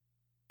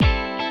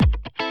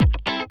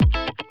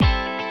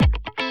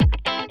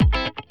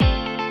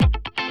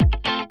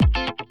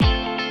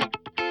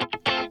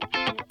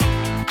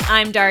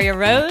I'm Daria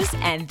Rose,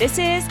 and this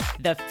is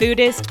the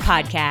Foodist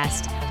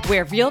Podcast,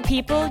 where real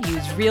people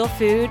use real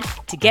food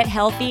to get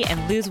healthy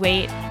and lose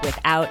weight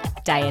without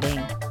dieting.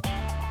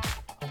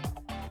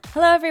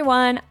 Hello,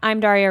 everyone. I'm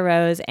Daria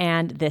Rose,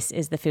 and this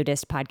is the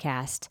Foodist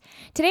Podcast.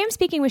 Today, I'm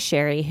speaking with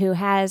Sherry, who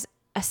has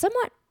a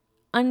somewhat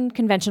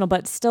unconventional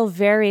but still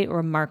very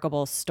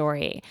remarkable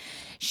story.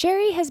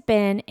 Sherry has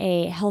been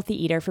a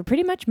healthy eater for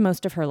pretty much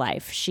most of her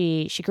life.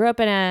 She grew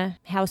up in a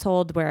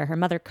household where her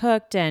mother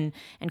cooked and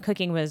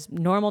cooking was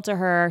normal to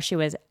her. She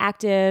was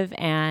active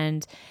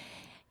and,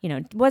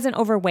 wasn't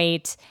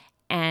overweight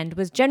and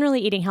was generally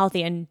eating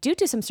healthy. And due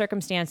to some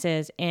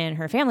circumstances in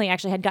her family,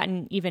 actually had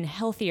gotten even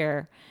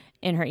healthier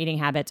in her eating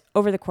habits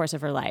over the course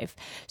of her life.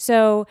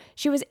 So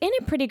she was in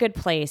a pretty good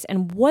place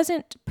and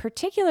wasn't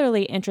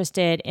particularly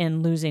interested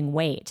in losing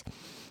weight.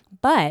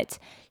 But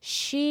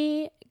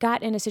she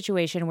got in a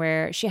situation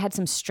where she had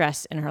some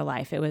stress in her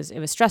life. It was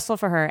stressful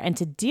for her. And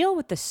to deal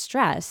with the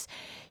stress,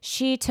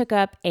 she took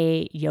up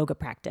a yoga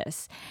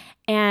practice.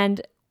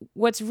 And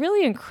what's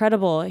really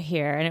incredible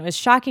here, and it was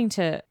shocking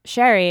to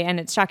Sherry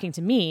and it's shocking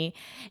to me,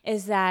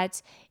 is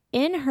that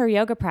in her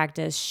yoga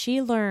practice,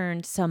 she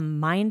learned some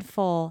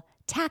mindful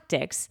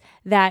tactics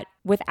that,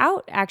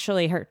 without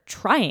actually her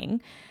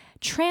trying,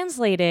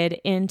 translated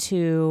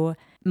into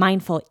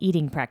mindful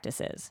eating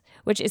practices,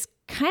 which is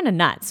kind of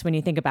nuts when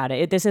you think about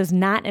it. This is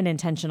not an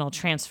intentional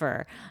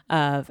transfer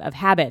of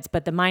habits,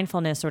 but the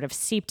mindfulness sort of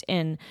seeped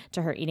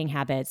into her eating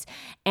habits.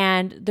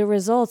 And the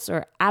results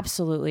are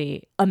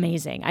absolutely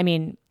amazing. I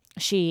mean,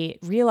 she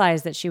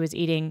realized that she was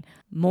eating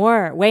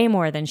way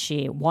more than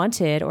she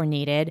wanted or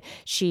needed.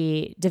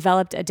 She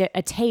developed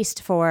a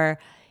taste for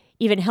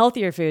even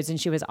healthier foods than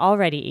she was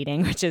already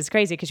eating, which is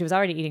crazy because she was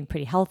already eating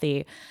pretty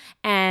healthy.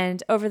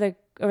 And over the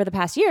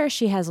past year,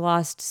 she has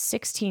lost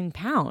 16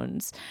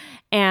 pounds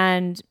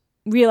and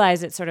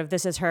realized that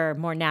this is her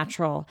more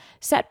natural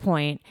set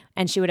point,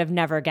 and she would have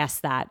never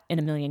guessed that in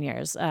a million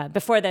years.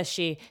 Before this,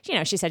 she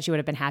said she would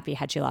have been happy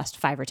had she lost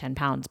 5 or 10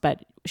 pounds,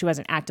 but she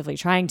wasn't actively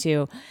trying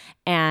to.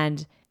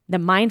 And the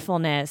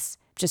mindfulness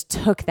just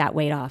took that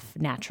weight off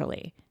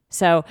naturally.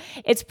 So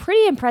it's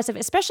pretty impressive,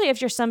 especially if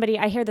you're somebody,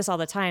 I hear this all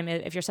the time,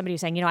 if you're somebody who's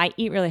saying, I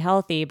eat really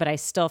healthy, but I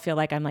still feel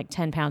like I'm like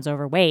 10 pounds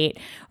overweight,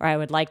 or I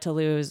would like to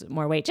lose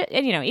more weight,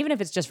 and, even if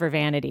it's just for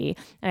vanity.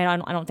 I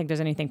don't think there's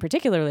anything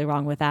particularly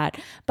wrong with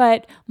that.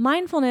 But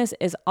mindfulness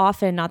is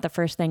often not the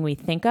first thing we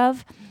think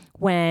of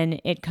when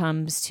it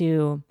comes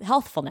to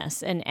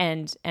healthfulness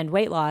and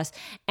weight loss.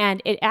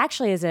 And it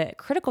actually is a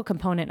critical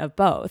component of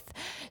both.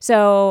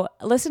 So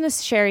listen to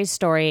Sherry's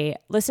story,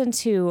 listen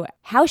to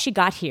how she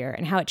got here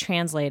and how it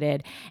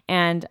translated,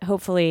 and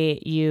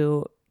hopefully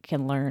you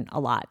can learn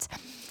a lot.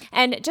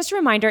 And just a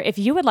reminder, if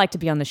you would like to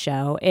be on the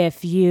show,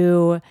 if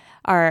you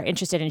are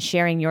interested in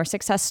sharing your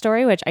success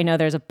story, which I know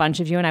there's a bunch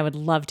of you and I would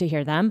love to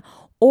hear them,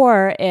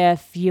 or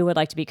if you would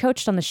like to be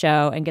coached on the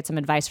show and get some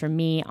advice from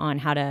me on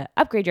how to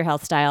upgrade your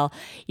health style,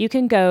 you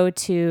can go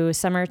to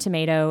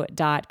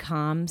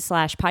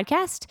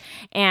summertomato.com/podcast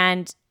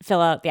and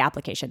fill out the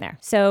application there.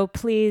 So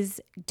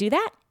please do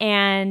that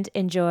and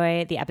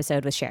enjoy the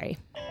episode with Sherry.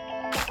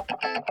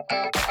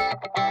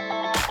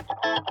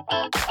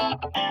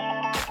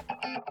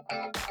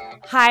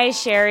 Hi,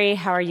 Sherry.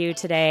 How are you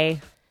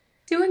today?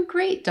 Doing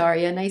great,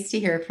 Daria. Nice to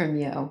hear from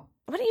you.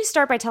 Why don't you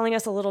start by telling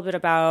us a little bit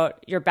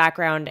about your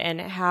background and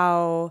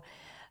how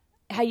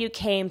you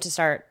came to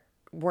start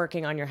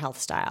working on your health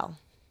style?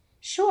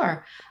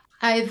 Sure.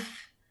 I've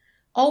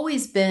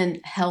always been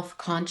health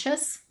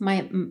conscious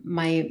my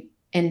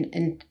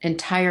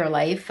entire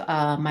life.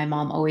 My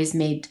mom always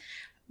made,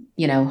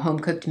 home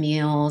cooked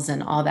meals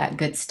and all that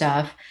good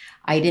stuff.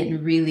 I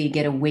didn't really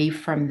get away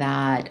from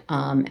that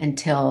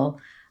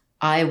until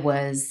I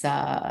was,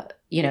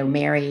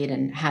 married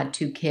and had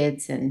 2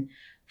 kids, and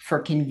for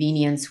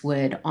convenience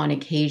would on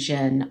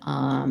occasion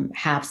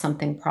have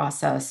something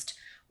processed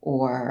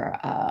or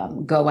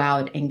go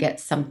out and get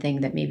something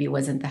that maybe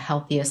wasn't the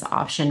healthiest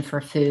option for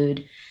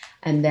food.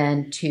 And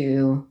then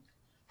to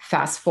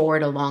fast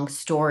forward a long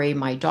story,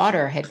 my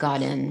daughter had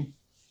gotten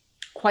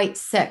quite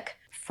sick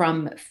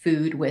from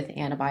food with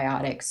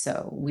antibiotics.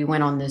 So we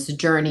went on this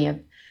journey of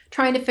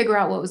trying to figure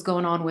out what was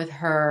going on with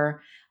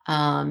her.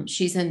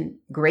 She's in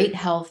great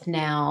health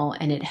now,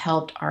 and it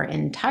helped our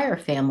entire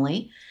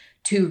family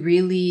to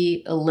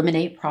really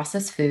eliminate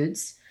processed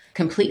foods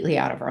completely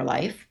out of our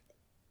life.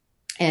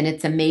 And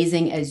it's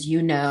amazing, as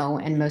you know,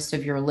 and most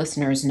of your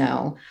listeners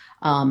know,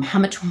 how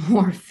much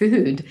more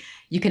food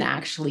you can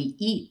actually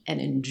eat and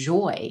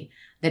enjoy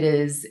that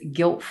is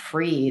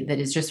guilt-free, that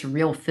is just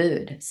real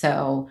food.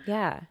 So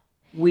yeah,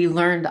 we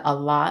learned a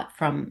lot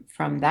from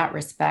that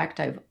respect.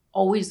 I've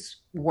always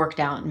worked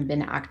out and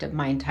been active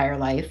my entire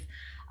life.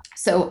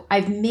 So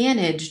I've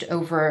managed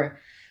over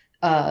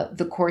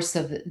the course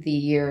of the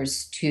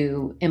years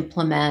to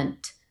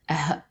implement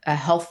a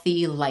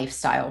healthy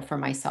lifestyle for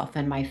myself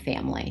and my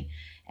family.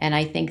 And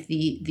I think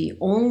the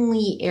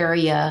only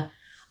area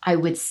I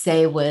would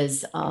say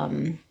was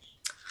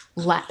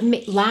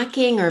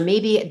lacking, or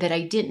maybe that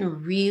I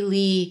didn't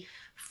really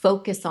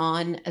focus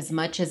on as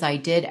much as I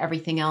did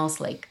everything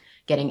else, like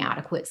getting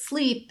adequate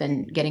sleep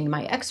and getting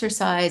my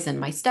exercise and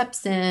my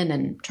steps in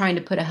and trying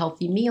to put a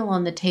healthy meal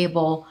on the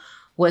table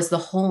was the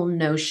whole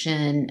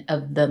notion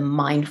of the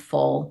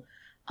mindful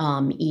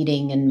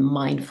eating and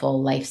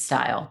mindful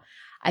lifestyle.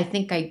 I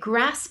think I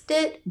grasped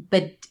it,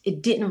 but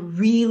it didn't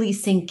really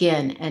sink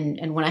in.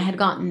 And when I had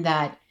gotten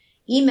that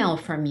email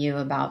from you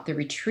about the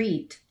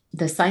retreat,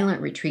 the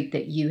silent retreat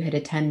that you had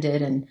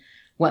attended and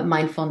what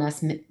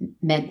mindfulness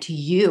meant to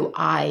you,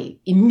 I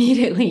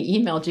immediately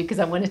emailed you because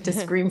I wanted to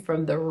scream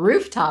from the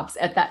rooftops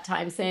at that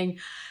time saying,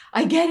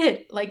 I get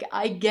it. Like,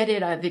 I get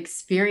it. I've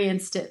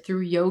experienced it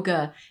through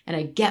yoga and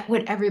I get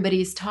what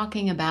everybody's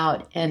talking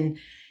about. And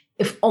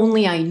if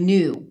only I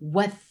knew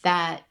what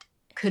that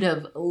could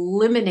have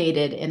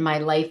eliminated in my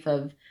life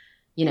of,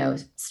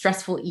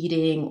 stressful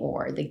eating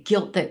or the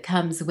guilt that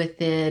comes with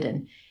it.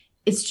 And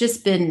it's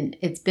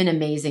been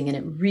amazing. And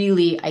it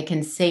really, I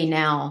can say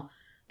now,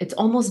 it's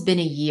almost been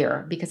a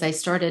year because I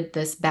started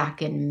this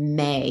back in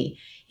May.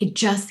 It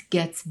just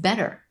gets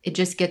better. It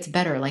just gets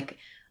better. Like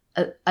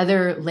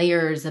other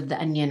layers of the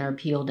onion are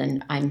peeled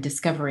and I'm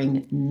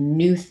discovering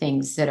new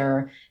things that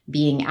are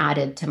being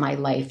added to my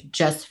life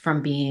just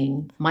from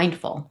being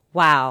mindful.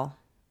 Wow.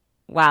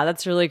 Wow,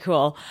 that's really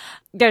cool.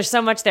 There's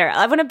so much there.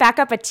 I want to back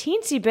up a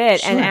teensy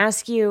bit and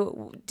ask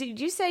you, did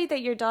you say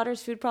that your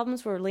daughter's food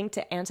problems were linked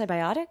to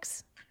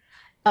antibiotics?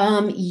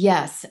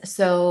 Yes.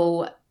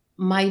 So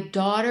my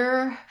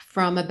daughter,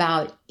 from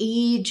about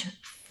age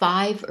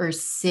 5 or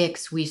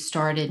 6, we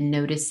started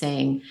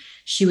noticing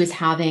she was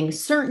having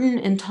certain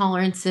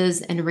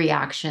intolerances and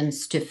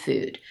reactions to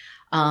food.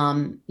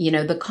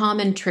 The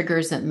common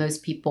triggers that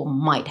most people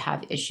might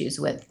have issues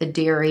with, the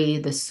dairy,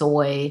 the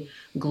soy,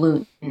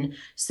 gluten.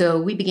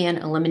 So we began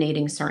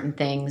eliminating certain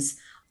things,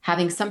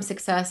 having some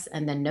success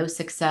and then no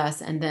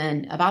success. And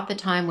then about the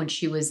time when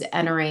she was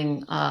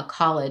entering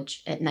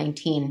college at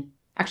 19,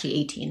 actually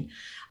 18,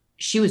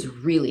 she was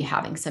really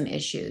having some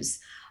issues.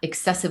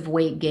 Excessive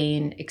weight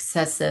gain,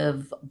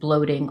 excessive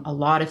bloating, a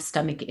lot of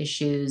stomach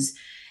issues.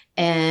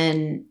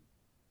 And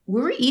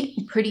we were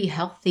eating pretty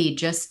healthy,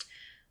 just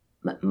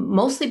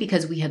mostly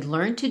because we had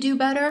learned to do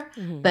better,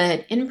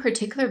 but in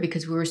particular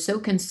because we were so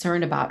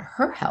concerned about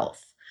her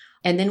health.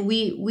 And then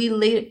we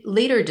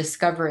later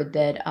discovered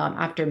that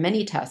after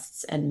many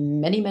tests and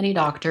many, many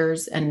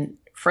doctors and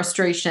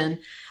frustration,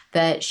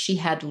 that she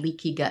had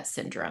leaky gut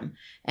syndrome.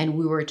 And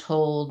we were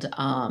told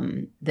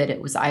that it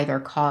was either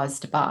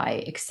caused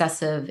by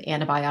excessive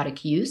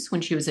antibiotic use when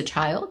she was a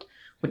child,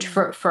 which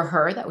for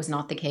her, that was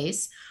not the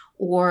case,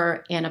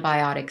 or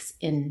antibiotics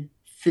in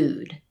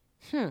food.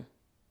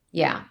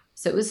 Yeah.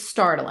 So it was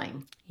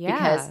startling. Yeah.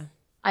 Because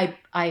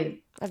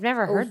I've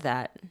never heard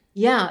that.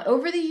 Yeah.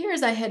 Over the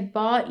years, I had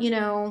bought,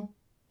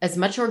 as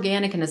much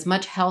organic and as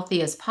much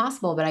healthy as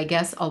possible. But I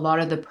guess a lot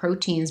of the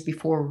proteins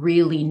before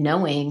really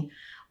knowing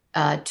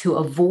to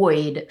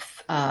avoid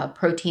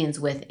proteins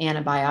with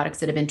antibiotics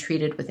that have been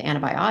treated with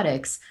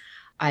antibiotics.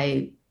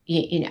 I'm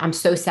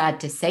so sad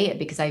to say it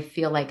because I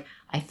feel like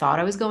I thought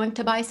I was going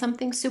to buy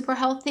something super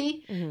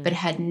healthy, but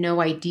had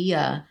no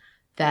idea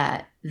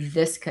that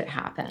this could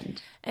happen.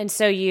 And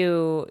so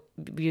you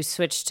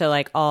switched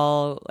to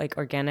all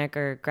organic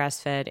or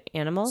grass-fed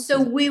animals? So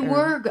we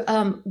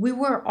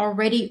were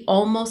already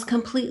almost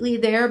completely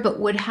there, but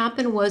what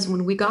happened was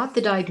when we got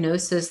the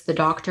diagnosis, the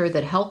doctor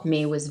that helped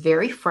me was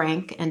very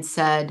frank and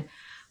said,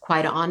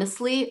 quite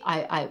honestly,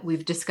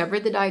 we've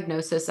discovered the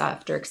diagnosis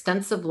after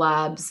extensive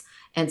labs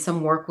and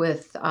some work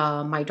with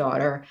my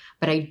daughter,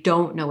 but I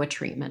don't know a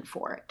treatment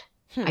for it.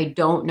 I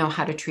don't know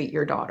how to treat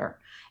your daughter.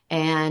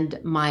 And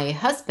my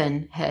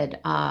husband had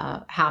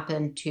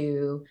happened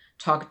to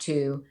talk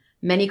to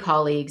many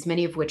colleagues,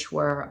 many of which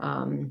were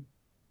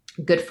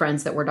good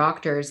friends that were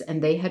doctors,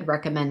 and they had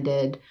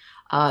recommended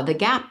the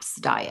GAPS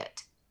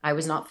diet. I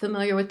was not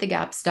familiar with the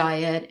GAPS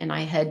diet, and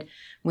I had,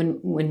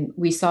 when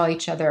we saw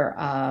each other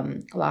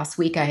last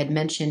week, I had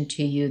mentioned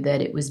to you that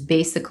it was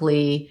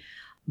basically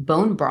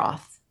bone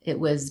broth. It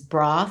was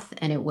broth,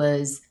 and it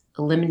was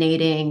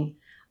eliminating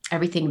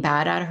everything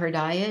bad out of her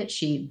diet.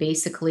 She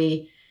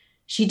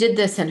did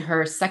this in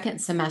her second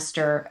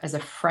semester as a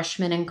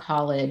freshman in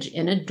college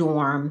in a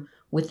dorm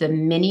with a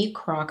mini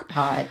crock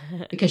pot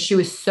because she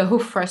was so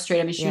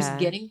frustrated. I mean, she was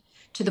getting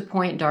to the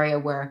point, Daria,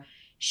 where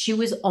she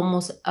was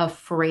almost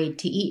afraid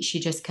to eat. She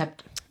just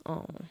kept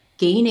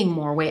gaining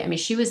more weight. I mean,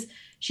 she is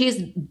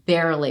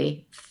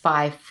barely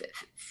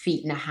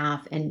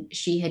 5'1.5" and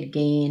she had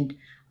gained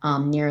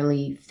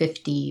nearly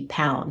 50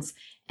 pounds.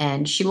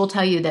 And she will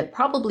tell you that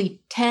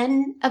probably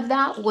 10 of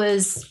that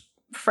was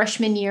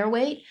freshman year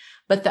weight,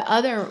 but the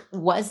other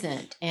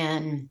wasn't.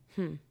 And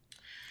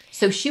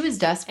so she was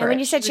desperate. And when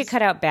you said she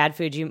cut out bad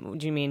food, do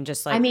you mean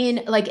just I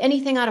mean, like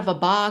anything out of a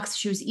box,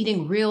 she was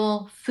eating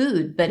real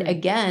food. But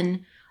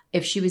again,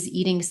 if she was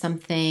eating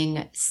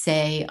something,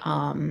 say,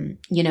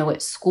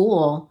 at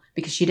school,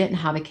 because she didn't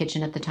have a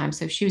kitchen at the time.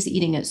 So if she was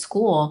eating at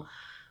school,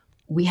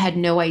 we had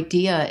no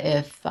idea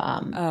if,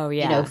 Oh,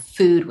 yeah.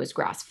 food was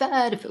grass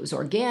fed, if it was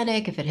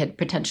organic, if it had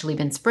potentially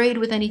been sprayed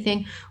with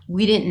anything.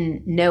 We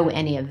didn't know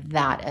any of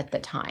that at the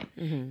time.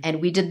 Mm-hmm.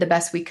 And we did the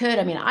best we could.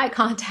 I mean, I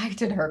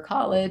contacted her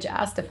college,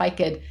 asked if I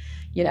could,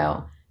 you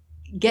know,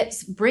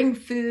 bring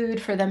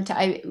food for them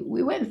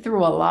we went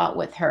through a lot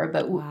with her,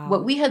 but what Wow.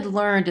 we had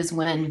learned is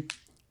when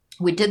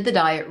we did the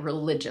diet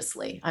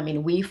religiously. I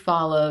mean, we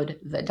followed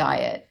the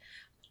diet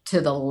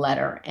to the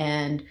letter,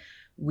 and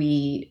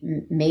we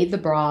made the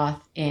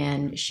broth,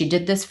 and she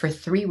did this for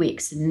 3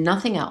 weeks,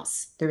 nothing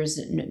else. There's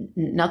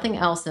nothing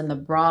else in the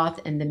broth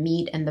and the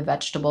meat and the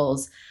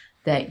vegetables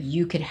that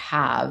you could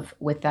have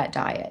with that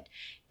diet.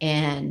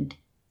 And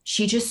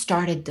she just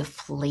started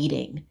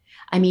deflating.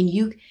 I mean,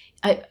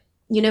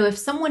 if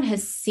someone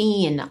has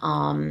seen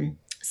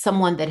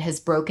someone that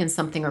has broken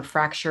something or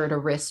fractured a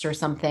wrist or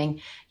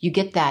something, you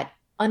get that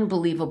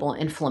unbelievable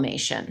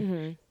inflammation.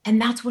 Mm-hmm.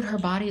 And that's what her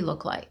body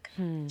looked like.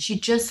 Hmm. She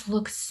just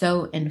looked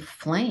so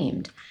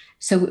inflamed.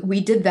 So we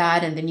did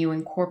that, and then you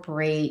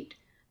incorporate,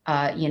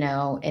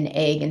 an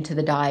egg into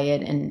the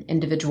diet and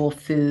individual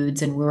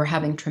foods, and we were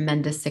having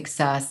tremendous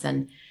success.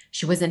 And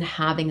she wasn't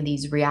having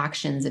these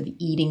reactions of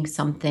eating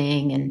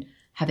something and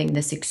having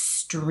this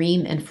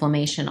extreme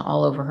inflammation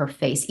all over her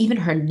face, even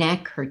her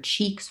neck, her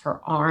cheeks,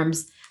 her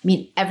arms. I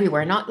mean,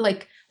 everywhere. Not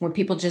like when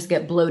people just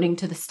get bloating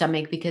to the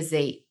stomach because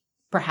they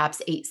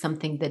perhaps ate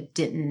something that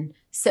didn't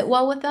sit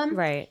well with them.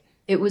 Right.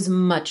 It was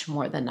much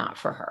more than that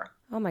for her.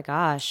 Oh my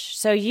gosh.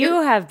 So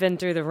you have been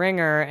through the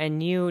ringer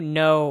and you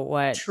know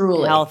what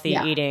Truly. healthy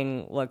Yeah.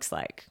 eating looks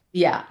like.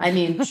 Yeah. I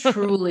mean,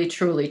 truly,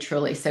 truly,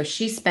 truly. So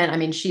she's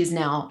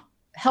now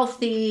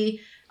healthy,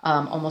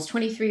 almost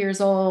 23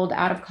 years old,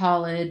 out of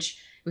college.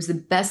 It was the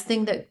best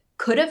thing that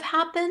could have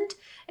happened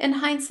in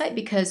hindsight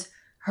because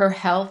her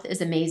health is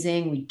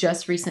amazing. We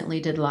just recently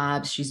did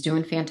labs. She's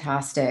doing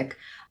fantastic.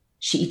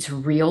 She eats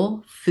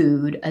real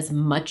food, as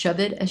much of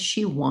it as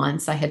she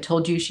wants. I had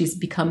told you she's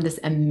become this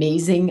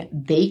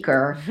amazing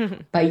baker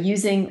by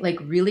using like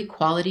really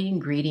quality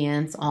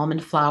ingredients,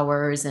 almond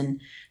flours. And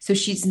so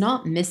she's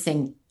not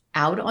missing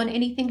out on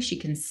anything. She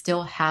can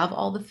still have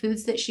all the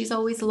foods that she's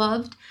always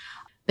loved,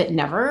 but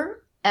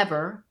never,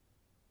 ever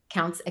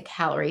counts a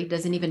calorie,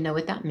 doesn't even know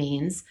what that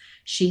means.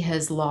 She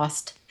has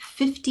lost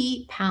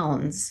 50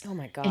 pounds. Oh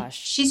my And gosh.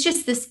 she's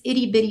just this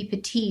itty bitty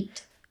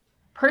petite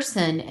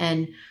person.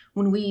 And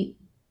when we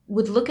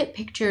would look at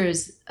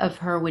pictures of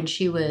her when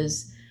she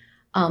was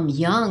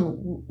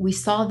young, we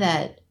saw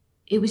that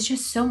it was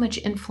just so much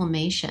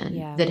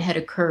inflammation that had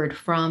occurred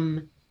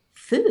from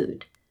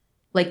food,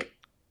 like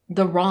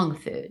the wrong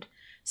food.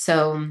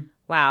 So,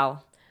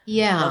 wow.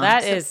 Yeah.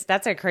 Well,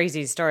 that's a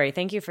crazy story.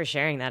 Thank you for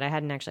sharing that. I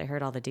hadn't actually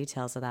heard all the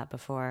details of that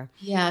before.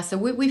 Yeah. So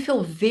we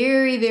feel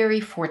very, very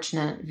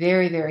fortunate,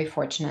 very, very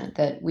fortunate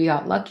that we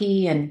got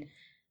lucky and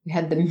we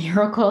had the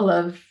miracle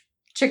of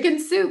chicken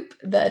soup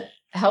that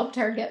helped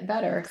her get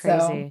better.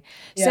 Crazy.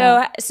 So,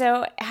 yeah.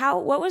 So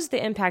what was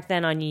the impact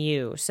then on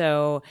you?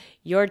 So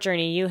your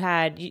journey,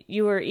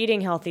 you were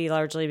eating healthy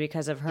largely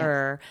because of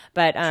her,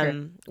 but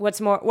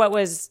what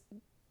was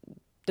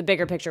the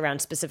bigger picture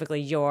around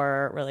specifically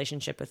your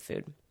relationship with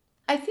food?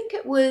 I think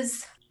it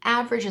was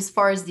average as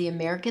far as the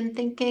American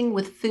thinking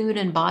with food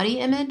and body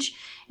image,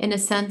 in a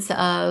sense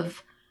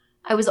of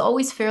I was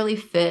always fairly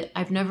fit.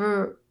 I've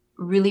never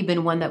really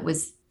been one that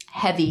was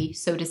heavy,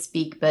 so to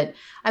speak, but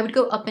I would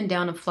go up and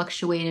down and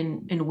fluctuate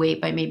in weight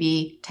by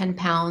maybe 10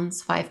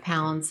 pounds, 5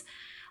 pounds.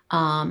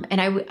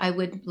 And I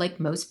would, like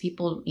most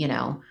people,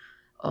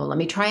 oh, let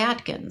me try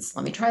Atkins.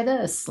 Let me try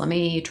this. Let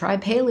me try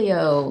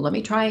paleo. Let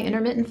me try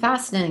intermittent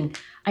fasting.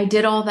 I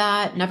did all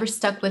that, never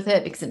stuck with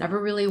it because it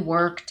never really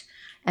worked.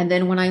 And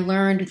then when I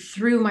learned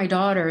through my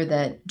daughter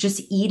that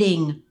just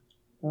eating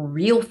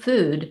real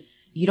food,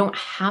 you don't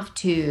have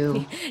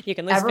to. You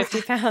can lose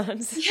 50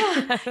 pounds.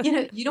 Yeah.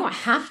 You don't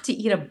have to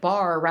eat a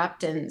bar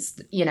wrapped in,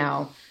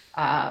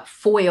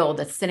 foil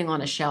that's sitting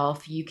on a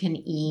shelf. You can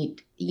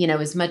eat,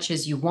 as much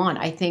as you want.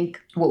 I think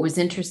what was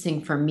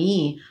interesting for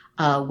me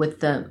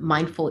with the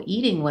mindful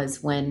eating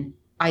was when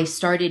I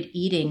started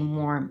eating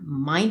more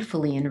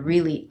mindfully and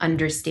really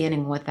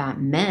understanding what that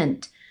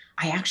meant,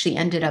 I actually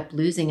ended up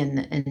losing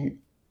in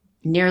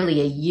nearly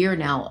a year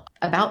now,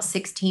 about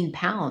 16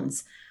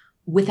 pounds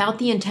without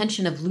the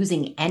intention of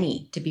losing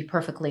any, to be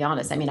perfectly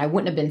honest. I mean, I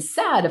wouldn't have been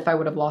sad if I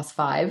would have lost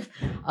 5.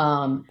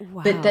 Wow.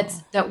 But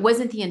that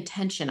wasn't the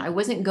intention. I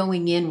wasn't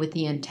going in with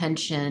the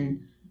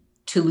intention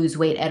to lose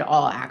weight at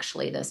all,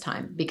 actually, this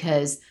time,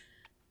 because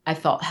I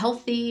felt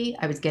healthy.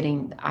 I was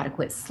getting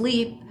adequate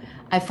sleep.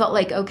 I felt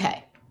like,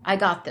 okay, I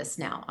got this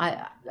now.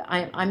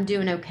 I'm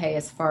doing okay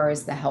as far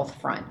as the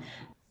health front.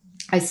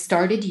 I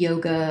started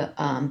yoga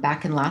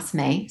back in last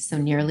May, so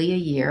nearly a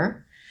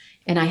year.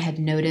 And I had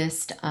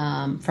noticed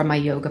from my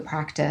yoga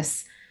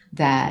practice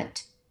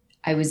that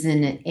I was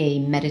in a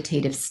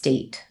meditative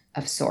state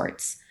of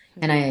sorts.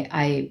 And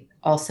I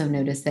also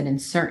noticed that in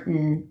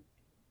certain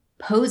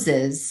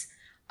poses,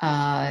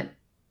 a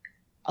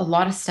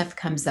lot of stuff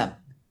comes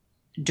up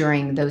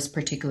during those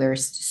particular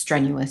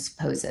strenuous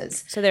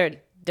poses. So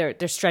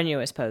they're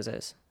strenuous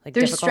poses. Like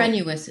They're difficult?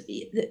 strenuous.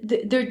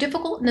 They're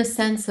difficult in a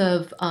sense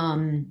of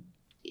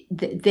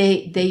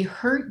they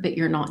hurt, but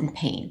you're not in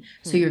pain.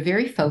 So you're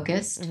very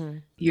focused. Mm-hmm.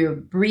 Your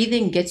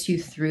breathing gets you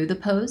through the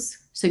pose,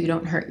 so you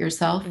don't hurt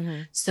yourself.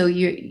 Mm-hmm. So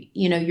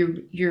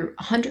you're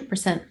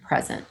 100%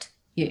 present.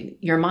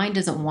 Your mind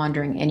isn't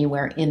wandering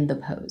anywhere in the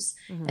pose.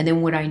 Mm-hmm. And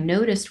then what I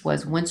noticed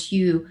was once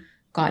you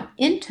got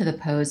into the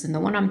pose, and the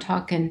one I'm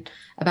talking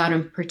about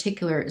in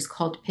particular is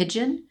called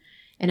pigeon,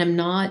 and I'm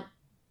not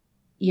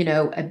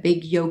a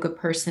big yoga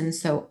person,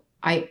 so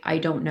I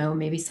don't know.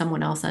 Maybe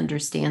someone else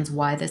understands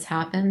why this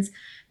happens.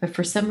 But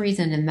for some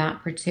reason, in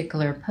that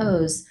particular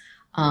pose,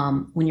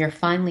 when you're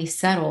finally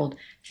settled,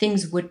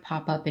 things would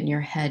pop up in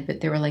your head,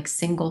 but they were like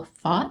single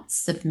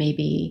thoughts of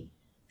maybe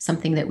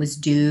something that was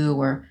due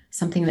or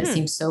something that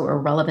seemed so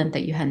irrelevant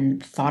that you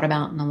hadn't thought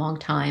about in a long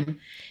time.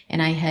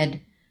 And I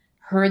had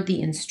heard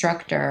the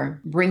instructor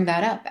bring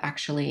that up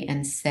actually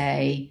and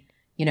say,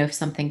 if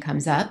something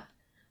comes up,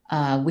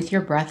 with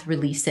your breath,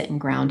 release it and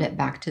ground it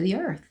back to the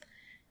earth.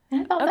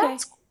 And I thought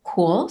that's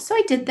cool. So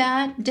I did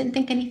that. Didn't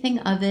think anything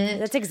of it.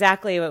 That's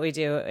exactly what we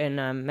do in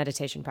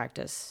meditation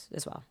practice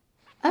as well.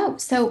 Oh,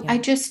 so I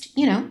just,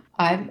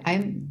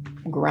 I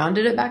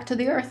grounded it back to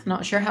the earth.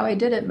 Not sure how I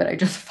did it, but I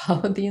just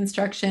followed the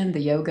instruction. The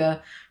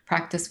yoga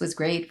practice was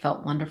great.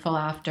 Felt wonderful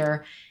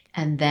after.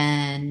 And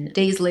then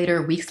days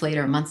later, weeks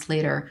later, months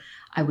later,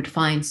 I would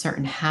find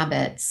certain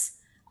habits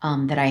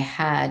that I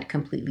had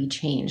completely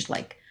changed,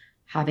 like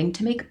having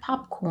to make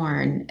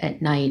popcorn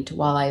at night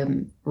while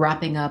I'm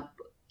wrapping up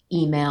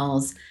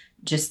emails,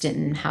 just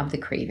didn't have the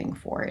craving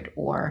for it.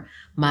 Or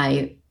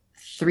my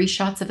 3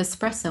 shots of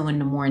espresso in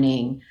the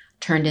morning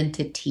turned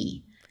into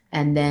tea.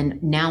 And then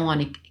now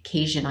on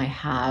occasion, I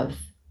have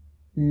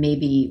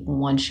maybe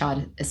 1 shot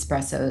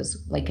espressos,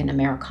 like an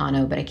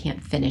Americano, but I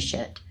can't finish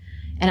it.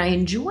 And I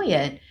enjoy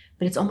it,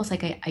 but it's almost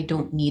like I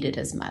don't need it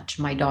as much.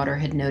 My daughter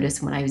had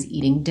noticed when I was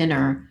eating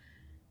dinner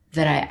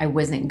that I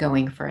wasn't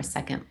going for a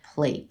second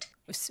plate.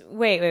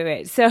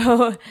 Wait.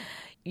 So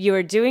you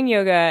were doing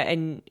yoga,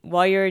 and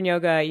while you're in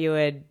yoga, you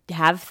would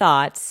have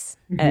thoughts,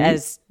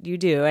 as you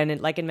do. And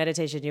like in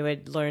meditation, you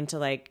would learn to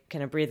like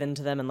kind of breathe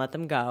into them and let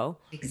them go.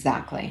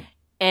 Exactly.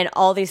 And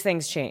all these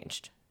things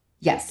changed.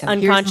 Yes. So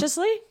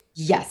unconsciously?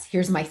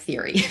 Here's my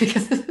theory,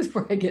 because this is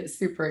where I get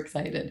super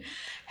excited.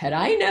 Had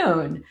I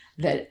known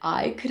that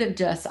I could have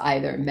just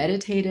either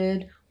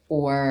meditated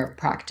or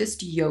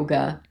practiced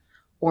yoga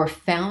or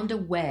found a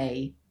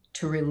way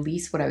to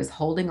release what I was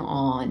holding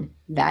on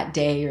that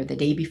day or the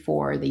day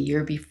before, the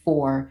year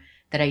before,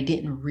 that I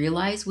didn't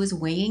realize was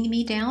weighing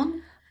me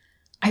down,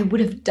 I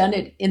would have done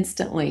it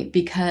instantly,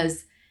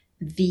 because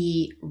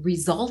the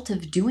result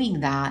of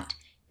doing that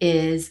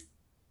is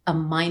a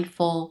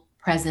mindful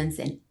presence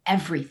in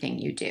everything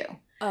you do.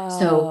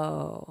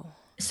 Oh.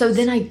 So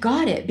then I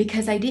got it,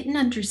 because I didn't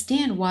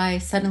understand why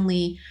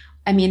suddenly,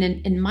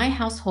 in my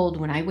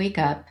household, when I wake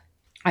up,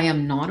 I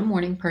am not a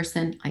morning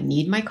person. I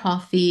need my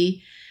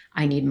coffee.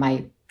 I need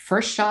my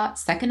first shot,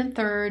 second and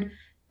third,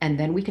 and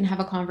then we can have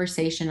a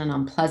conversation, and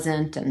I'm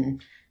pleasant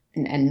and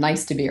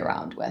nice to be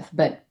around with.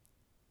 But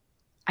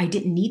I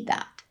didn't need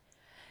that.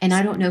 And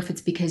I don't know if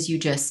it's because you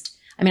just,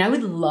 I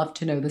would love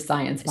to know the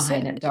science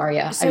behind it,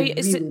 Daria. I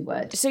really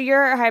would. So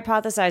you're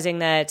hypothesizing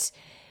that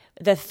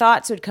the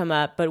thoughts would come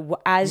up,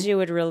 but as you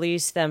would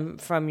release them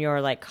from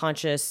your like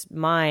conscious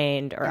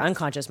mind or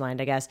unconscious mind,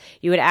 I guess,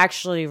 you would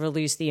actually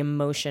release the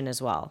emotion as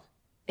well.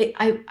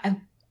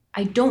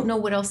 I don't know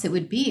what else it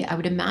would be. I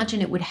would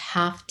imagine it would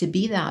have to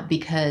be that,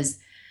 because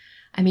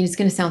it's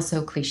going to sound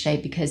so cliche,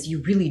 because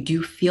you really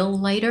do feel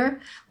lighter.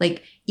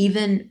 Like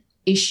even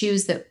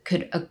issues that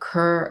could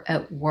occur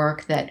at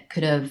work that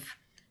could have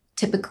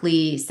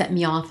typically set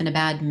me off in a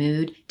bad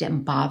mood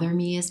didn't bother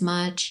me as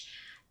much.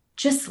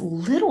 Just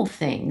little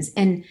things.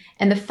 And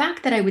the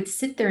fact that I would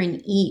sit there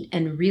and eat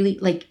and really,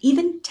 like,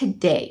 even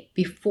today,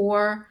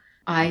 before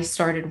I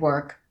started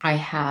work, I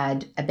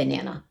had a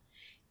banana,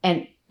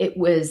 and it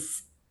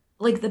was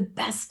like the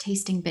best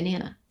tasting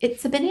banana.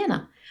 It's a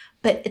banana,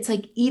 but it's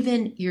like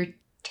even your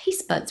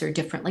taste buds are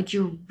different. Like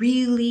you're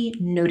really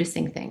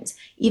noticing things.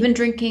 Even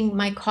drinking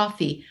my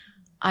coffee,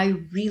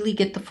 I really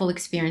get the full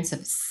experience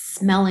of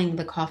smelling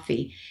the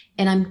coffee.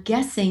 And I'm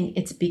guessing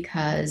it's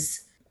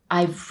because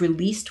I've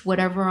released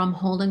whatever I'm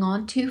holding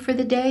on to for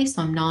the day.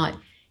 So I'm not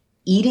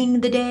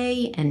eating the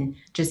day and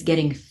just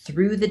getting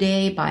through the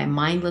day by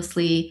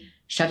mindlessly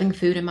shoving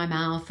food in my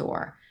mouth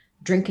or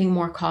drinking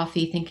more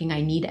coffee, thinking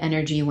I need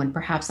energy when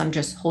perhaps I'm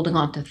just holding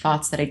on to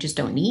thoughts that I just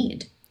don't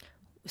need.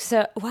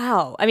 So,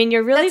 wow.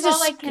 You're really That's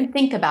all I can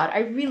think about.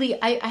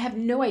 I have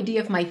no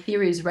idea if my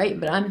theory is right,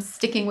 but I'm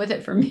sticking with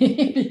it for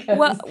me.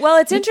 Because well,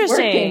 it's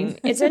interesting. Working.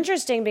 It's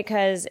interesting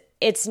because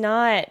it's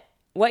not,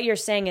 what you're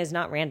saying is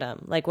not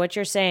random. Like what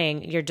you're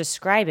saying, you're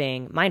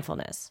describing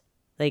mindfulness.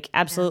 Like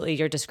absolutely,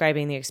 you're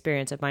describing the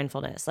experience of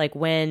mindfulness. Like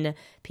when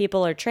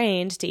people are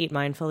trained to eat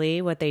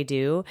mindfully, what they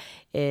do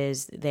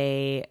is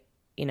they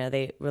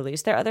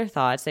release their other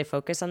thoughts. They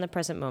focus on the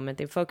present moment.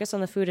 They focus on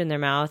the food in their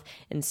mouth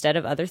instead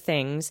of other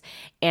things.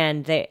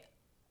 And they,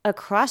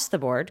 across the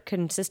board,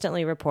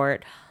 consistently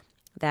report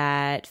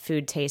that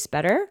food tastes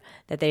better,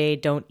 that they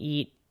don't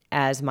eat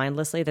as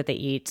mindlessly, that they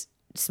eat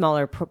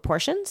smaller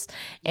proportions,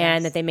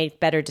 and that they make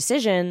better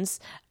decisions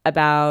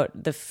about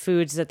the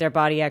foods that their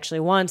body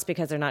actually wants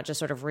because they're not just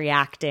sort of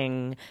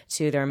reacting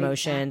to their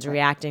emotions,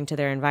 reacting to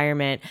their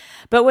environment.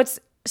 But what's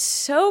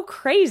so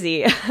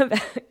crazy about,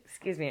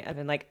 excuse me, I've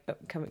been like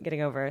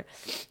getting over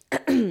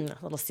a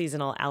little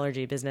seasonal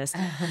allergy business.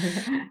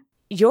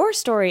 Your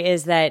story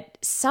is that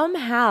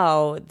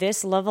somehow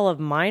this level of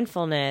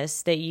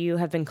mindfulness that you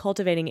have been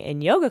cultivating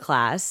in yoga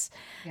class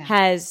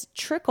has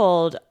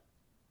trickled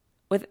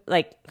with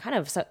like kind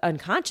of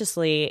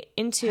unconsciously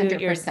into 100%,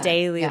 your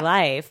daily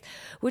life,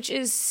 which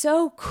is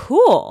so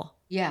cool.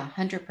 Yeah,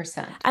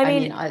 100%. I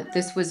mean,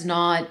 this was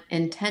not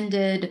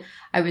intended.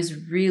 I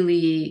was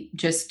really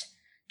just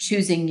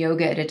choosing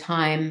yoga at a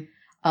time.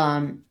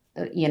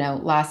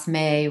 Last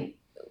May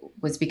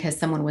was because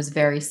someone was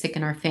very sick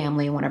in our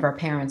family. One of our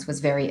parents was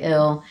very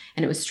ill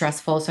and it was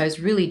stressful. So I was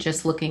really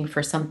just looking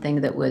for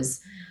something that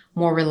was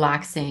more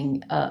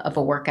relaxing of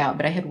a workout.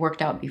 But I had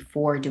worked out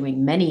before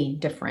doing many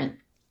different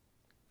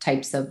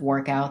types of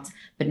workouts,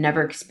 but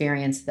never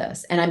experienced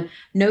this. And I'm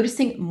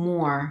noticing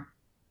more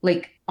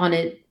like on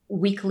a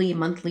weekly,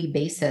 monthly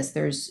basis,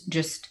 there's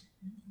just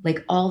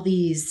like all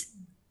these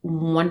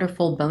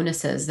wonderful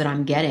bonuses that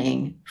I'm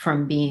getting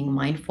from being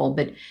mindful.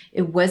 But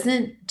it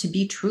wasn't, to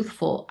be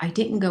truthful, I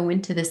didn't go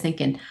into this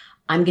thinking,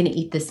 I'm going to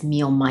eat this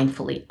meal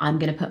mindfully. I'm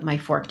going to put my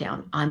fork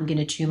down. I'm going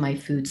to chew my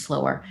food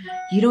slower.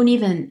 You don't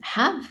even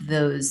have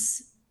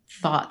those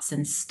thoughts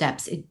and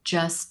steps. It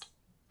just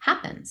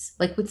happens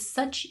like with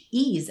such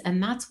ease.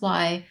 And that's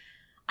why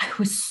I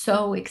was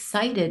so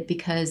excited,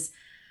 because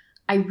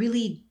I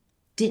really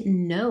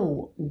didn't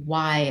know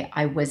why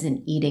I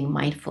wasn't eating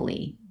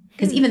mindfully.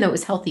 Because even though it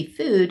was healthy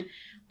food,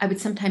 I would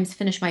sometimes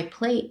finish my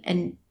plate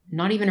and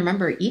not even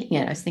remember eating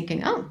it. I was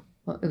thinking, oh,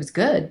 well, it was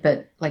good,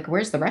 but like,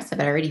 where's the rest of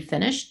it? I already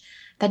finished.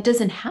 That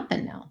doesn't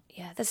happen now.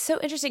 Yeah, that's so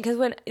interesting,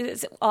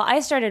 because I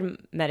started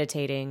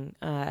meditating,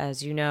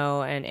 as you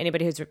know, and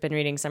anybody who's been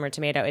reading Summer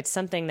Tomato, it's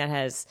something that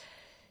has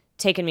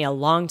taken me a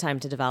long time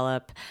to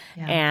develop,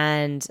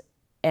 and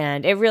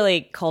it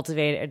really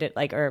cultivated it,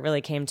 like, or it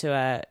really came to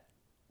a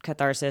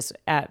catharsis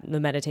at the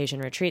meditation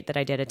retreat that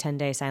I did, a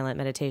 10-day silent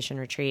meditation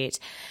retreat,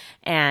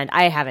 and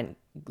I haven't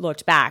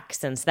looked back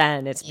since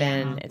then. It's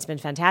been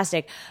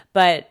fantastic.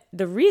 But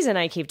the reason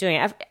I keep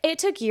doing it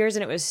took years,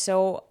 and it was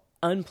so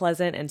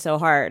unpleasant and so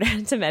hard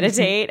to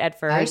meditate at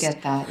first. I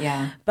get that,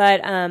 yeah.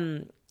 But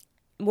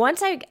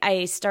once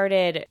I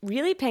started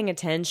really paying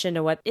attention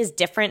to what is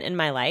different in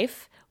my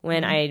life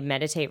when I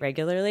meditate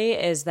regularly,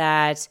 is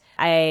that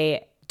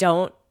I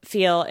don't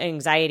feel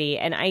anxiety.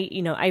 And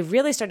I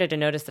really started to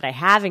notice that I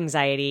have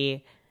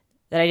anxiety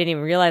that I didn't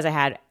even realize I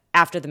had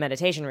after the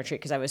meditation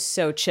retreat, because I was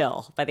so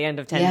chill by the end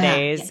of 10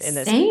 days in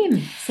this.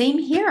 Same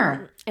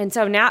here. And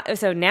so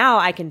now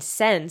I can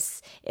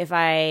sense if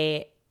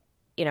I'm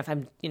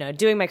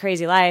doing my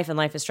crazy life, and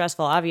life is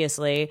stressful,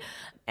 obviously,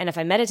 and if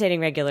I'm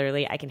meditating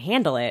regularly, I can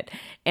handle it.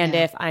 And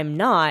if I'm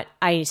not,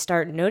 I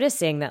start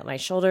noticing that my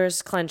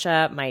shoulders clench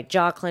up, my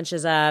jaw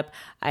clenches up,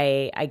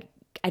 I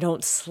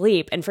don't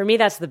sleep. And for me,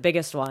 that's the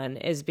biggest one,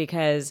 is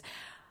because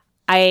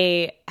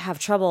I have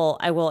trouble.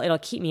 It'll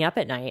keep me up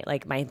at night,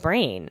 like my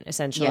brain,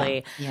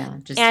 essentially. Yeah,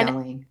 just and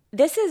going.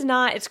 This is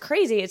not, it's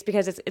crazy. It's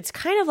because it's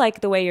kind of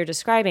like the way you're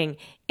describing.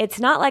 It's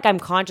not like I'm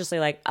consciously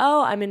like,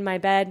 oh, I'm in my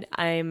bed,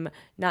 I'm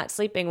not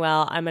sleeping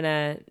well, I'm going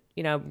to,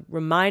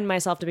 remind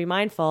myself to be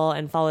mindful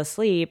and fall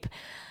asleep.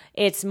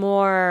 It's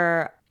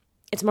more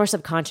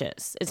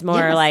subconscious. It's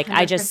more like 100%.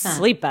 I just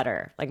sleep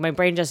better. Like my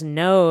brain just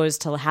knows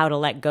how to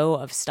let go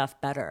of stuff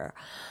better.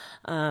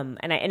 And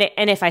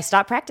if I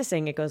stop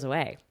practicing, it goes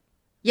away.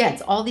 Yeah,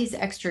 it's all these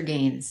extra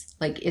gains.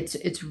 Like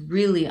it's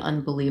really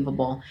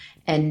unbelievable.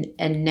 And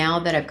now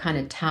that I've kind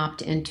of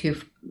tapped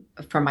into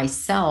for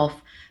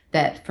myself,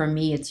 that for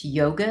me it's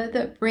yoga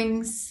that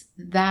brings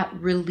that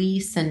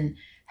release and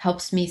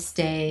helps me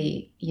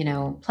stay,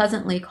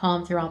 pleasantly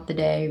calm throughout the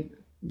day,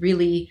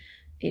 really,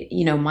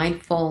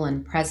 mindful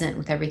and present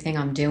with everything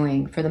I'm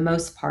doing, for the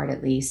most part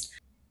at least.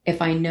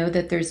 If I know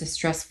that there's a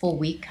stressful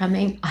week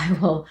coming, I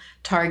will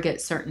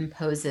target certain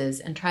poses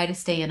and try to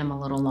stay in them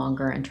a little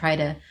longer and try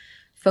to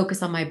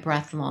focus on my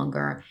breath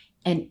longer.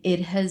 And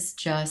it has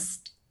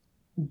just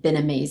been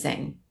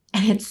amazing.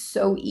 And it's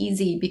so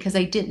easy, because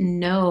I didn't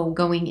know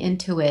going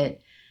into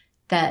it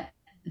that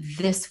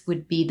this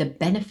would be the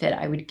benefit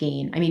I would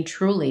gain. I mean,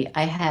 truly,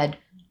 I had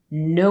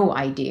no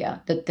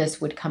idea that this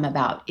would come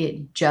about.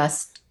 It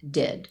just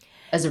did,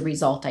 as a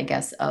result, I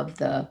guess, of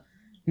the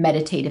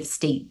meditative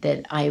state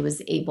that I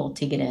was able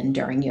to get in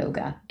during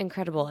yoga.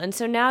 Incredible. And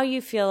so now you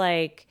feel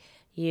like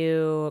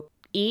you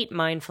eat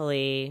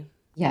mindfully,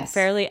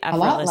 fairly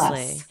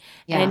effortlessly,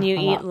 and you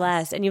eat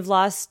less, and you've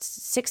lost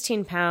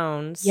 16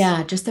 pounds.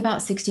 Yeah, just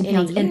about 16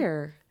 pounds in a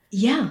year.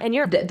 Yeah. And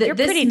you're this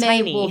pretty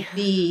tiny. Will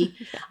be,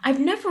 I've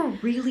never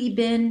really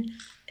been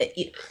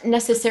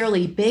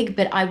necessarily big,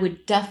 but I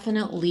would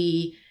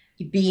definitely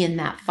be in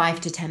that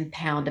 5 to 10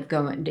 pound of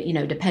going,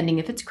 depending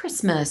if it's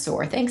Christmas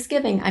or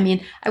Thanksgiving. I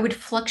mean, I would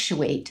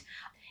fluctuate.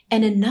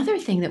 And another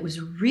thing that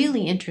was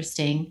really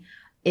interesting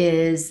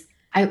is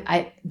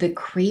the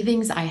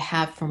cravings I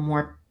have for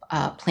more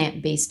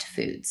plant-based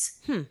foods.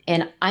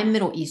 And I'm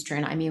Middle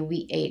Eastern. I mean,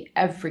 we ate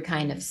every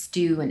kind of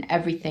stew and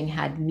everything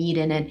had meat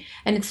in it.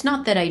 And it's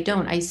not that I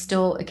don't. I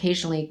still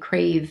occasionally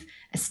crave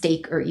a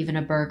steak or even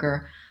a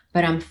burger.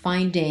 But I'm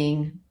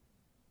finding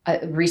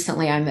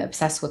recently I'm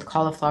obsessed with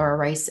cauliflower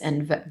rice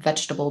and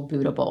vegetable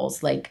Buddha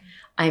bowls. Like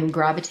I'm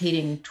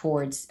gravitating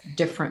towards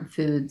different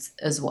foods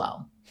as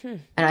well. And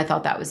I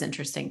thought that was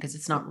interesting because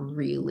it's not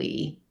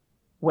really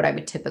what I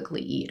would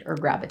typically eat or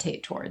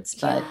gravitate towards.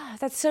 But yeah,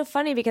 that's so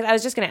funny because I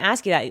was just going to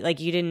ask you that. Like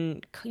you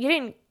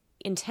didn't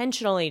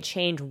intentionally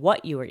change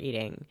what you were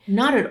eating.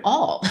 not at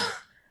all.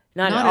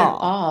 Not at Not at all.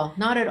 all.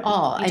 Not at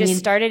all. You just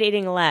started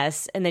eating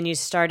less and then you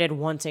started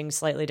wanting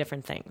slightly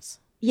different things.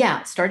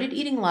 Yeah, started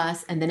eating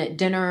less. And then at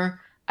dinner,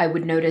 I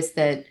would notice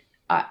that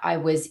I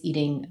was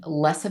eating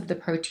less of the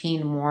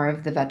protein, more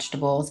of the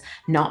vegetables,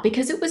 not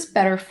because it was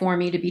better for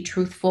me, to be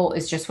truthful.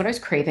 It's just what I was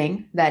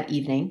craving that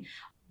evening.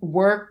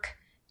 Work,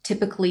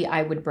 typically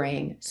I would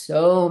bring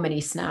so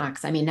many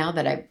snacks. I mean, now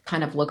that I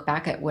kind of look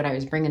back at what I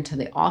was bringing to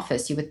the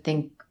office, you would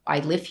think I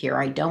live here.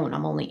 I don't.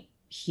 I'm only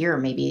here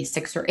maybe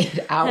 6 or 8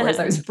 hours.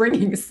 I was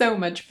bringing so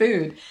much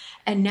food.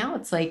 And now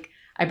it's like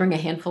I bring a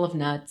handful of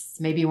nuts,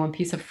 maybe one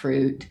piece of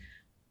fruit.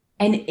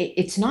 And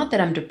it's not that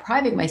I'm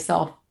depriving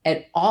myself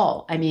at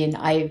all. I mean,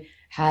 I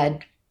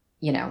had,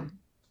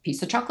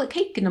 piece of chocolate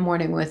cake in the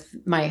morning with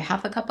my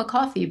half a cup of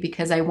coffee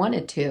because I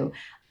wanted to.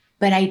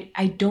 But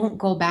I don't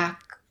go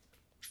back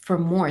for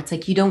more. It's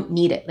like you don't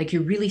need it. Like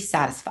you're really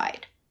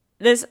satisfied.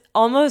 This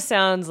almost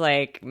sounds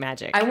like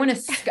magic. I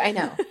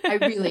know.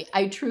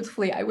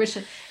 I wish,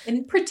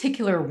 in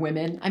particular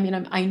women, I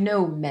mean, I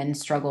know men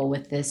struggle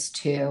with this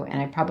too,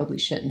 and I probably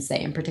shouldn't say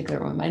in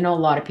particular women. I know a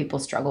lot of people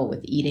struggle with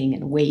eating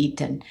and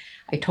weight, and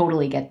I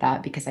totally get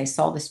that because I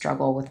saw the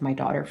struggle with my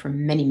daughter for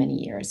many,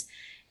 many years,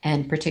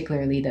 and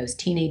particularly those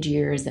teenage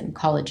years and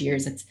college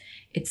years.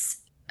 It's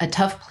a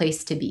tough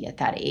place to be at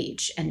that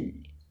age,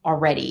 and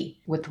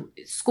already with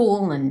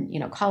school and,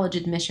 college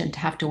admission, to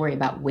have to worry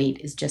about weight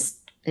is just,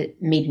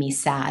 it made me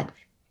sad.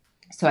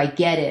 So I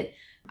get it,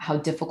 how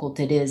difficult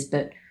it is.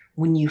 But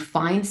when you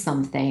find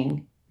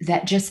something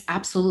that just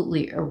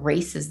absolutely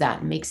erases that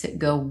and makes it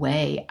go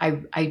away,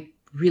 I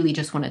really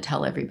just want to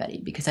tell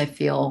everybody, because I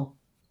feel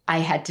I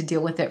had to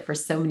deal with it for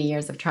so many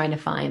years of trying to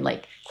find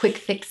like quick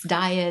fix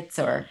diets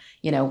or,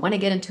 want to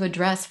get into a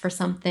dress for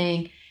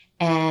something.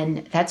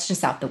 And that's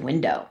just out the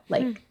window.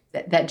 Like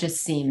that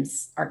just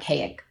seems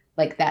archaic.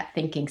 Like that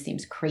thinking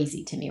seems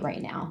crazy to me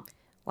right now.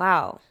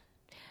 Wow.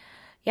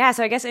 Yeah,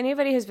 so I guess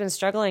anybody who's been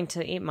struggling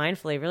to eat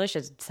mindfully really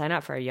should sign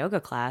up for a yoga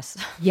class.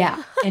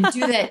 Yeah, and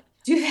do that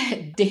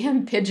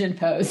damn pigeon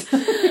pose.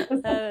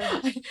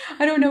 I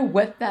don't know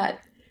what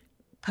that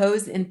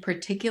pose in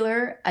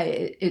particular.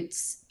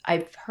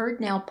 I've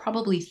heard now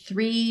probably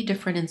 3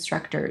 different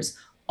instructors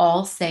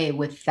all say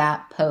with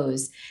that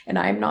pose, and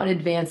I'm not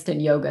advanced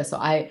in yoga, so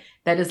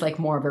that is like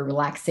more of a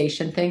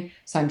relaxation thing.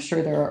 So I'm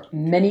sure there are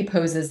many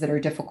poses that are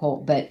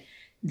difficult, but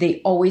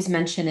they always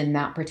mention in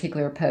that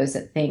particular pose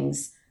that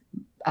things.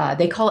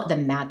 They call it the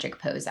magic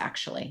pose,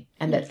 actually,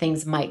 and that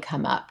things might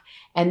come up.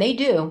 And they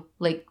do,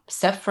 like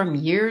stuff from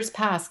years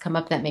past come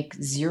up that make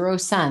 0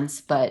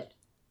 sense, but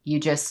you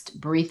just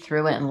breathe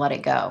through it and let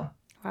it go.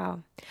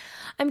 Wow.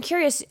 I'm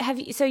curious,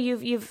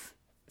 you've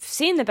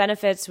seen the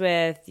benefits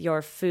with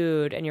your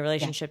food and your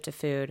relationship to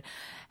food.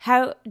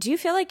 How do you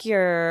feel like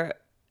your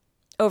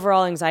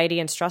overall anxiety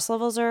and stress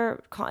levels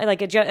are,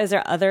 like, is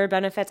there other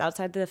benefits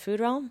outside the food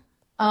realm?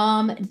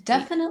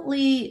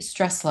 Definitely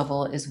stress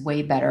level is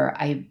way better.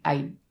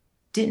 I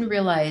didn't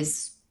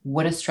realize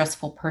what a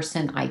stressful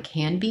person I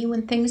can be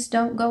when things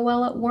don't go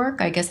well at work.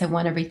 I guess I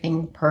want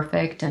everything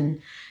perfect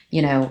and,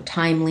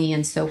 timely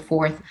and so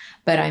forth,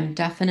 but I'm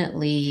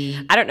definitely...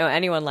 I don't know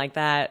anyone like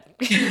that.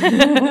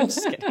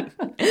 Just kidding.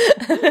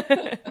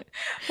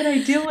 But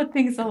I deal with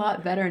things a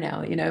lot better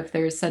now, if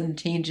there's sudden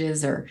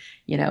changes or,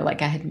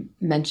 like I had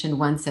mentioned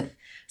once, if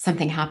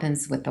something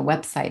happens with the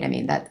website, I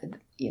mean,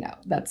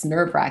 that's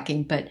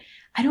nerve-wracking, but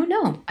I don't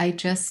know. I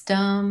just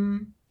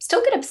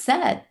still get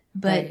upset,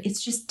 but Right.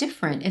 It's just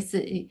different.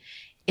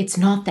 It's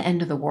not the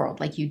end of the world.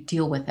 Like you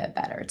deal with it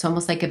better. It's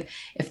almost like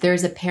if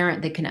there's a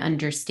parent that can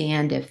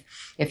understand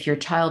if your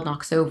child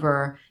knocks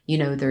over,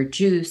 their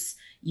juice,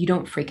 you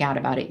don't freak out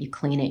about it. You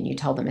clean it and you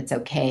tell them it's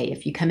okay.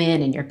 If you come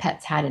in and your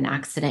pet's had an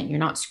accident, you're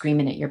not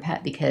screaming at your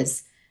pet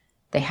because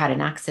they had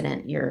an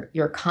accident.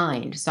 You're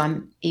kind. So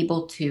I'm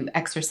able to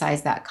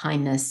exercise that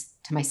kindness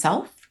to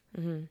myself.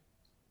 Mm-hmm.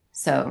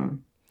 So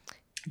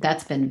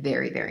that's been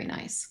very, very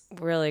nice.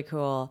 Really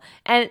cool.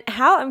 And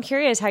I'm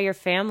curious how your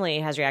family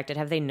has reacted.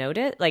 Have they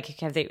noticed? Like,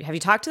 have you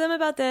talked to them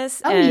about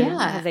this? Oh, and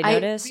yeah. Have they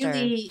noticed?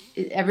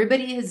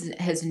 Everybody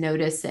has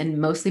noticed, and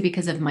mostly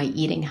because of my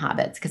eating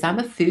habits, because I'm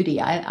a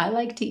foodie. I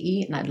like to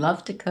eat and I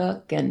love to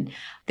cook. And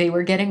they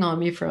were getting on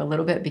me for a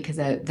little bit because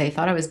they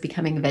thought I was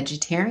becoming a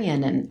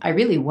vegetarian, and I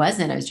really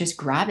wasn't. I was just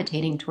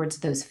gravitating towards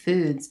those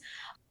foods.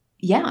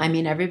 Yeah, I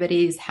mean,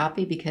 everybody's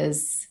happy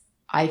because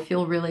I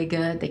feel really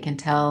good. They can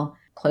tell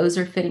clothes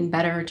are fitting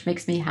better, which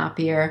makes me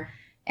happier.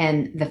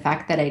 And the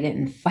fact that I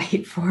didn't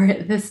fight for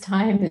it this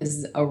time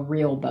is a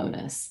real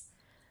bonus.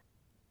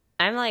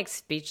 I'm like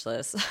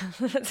speechless.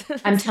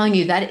 I'm telling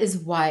you, that is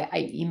why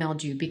I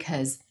emailed you,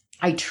 because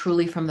I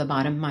truly, from the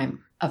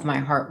bottom of my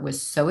heart,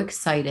 was so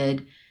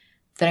excited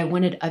that I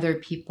wanted other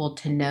people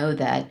to know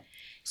that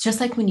it's just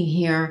like when you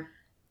hear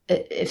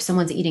if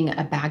someone's eating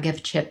a bag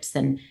of chips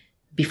and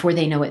before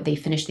they know it, they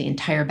finish the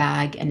entire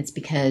bag and it's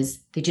because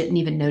they didn't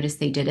even notice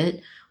they did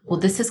it. Well,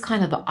 this is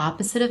kind of the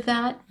opposite of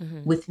that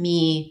with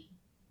me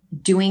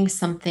doing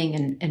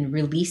something and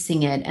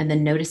releasing it and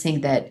then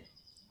noticing that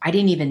I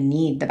didn't even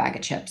need the bag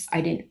of chips.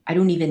 I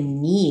don't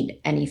even need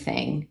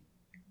anything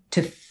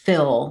to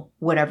fill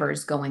whatever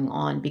is going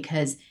on,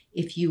 because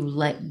if you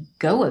let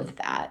go of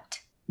that,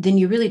 then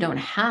you really don't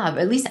have,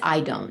 at least I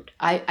don't.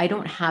 I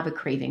don't have a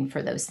craving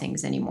for those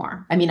things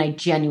anymore. I mean, I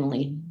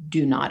genuinely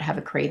do not have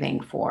a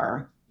craving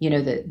for,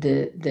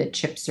 the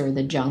chips or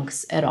the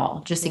junks at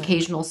all. Just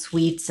occasional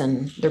sweets,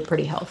 and they're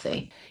pretty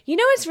healthy.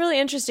 What's really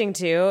interesting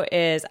too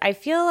is I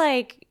feel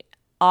like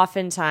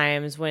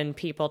oftentimes when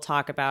people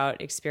talk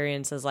about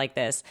experiences like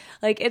this,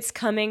 like it's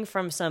coming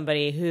from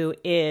somebody who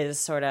is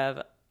sort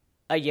of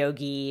a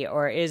yogi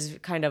or is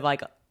kind of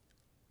like,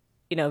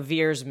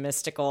 veers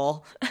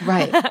mystical,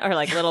 right? Or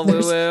like little woo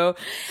woo,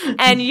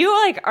 and you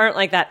like aren't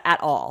like that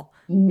at all.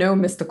 No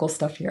mystical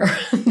stuff here.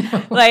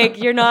 No. Like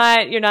you're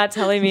not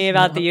telling me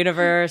about the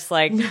universe,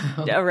 like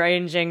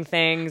arranging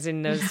things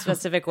in a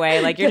specific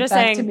way. Like you're Get just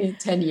back saying to me in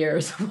 10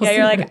 years.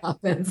 You're like,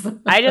 happens.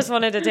 I just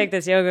wanted to take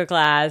this yoga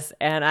class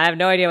and I have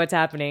no idea what's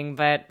happening,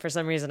 but for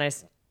some reason I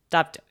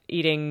stopped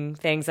eating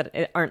things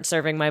that aren't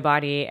serving my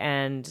body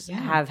and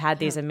have had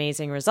these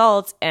amazing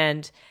results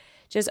and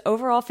just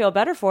overall feel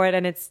better for it.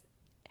 And it's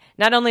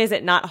not only is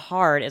it not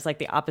hard, it's like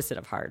the opposite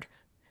of hard.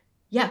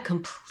 Yeah,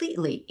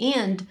 completely.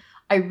 And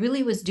I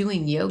really was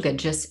doing yoga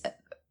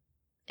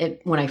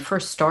when I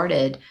first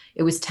started,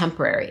 it was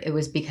temporary. It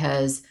was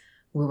because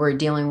we were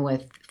dealing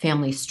with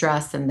family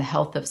stress and the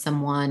health of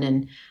someone.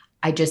 And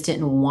I just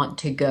didn't want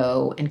to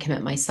go and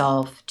commit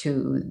myself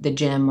to the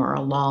gym or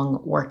a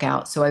long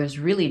workout. So I was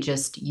really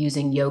just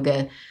using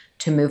yoga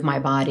to move my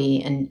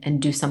body and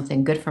do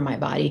something good for my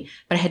body.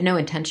 But I had no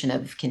intention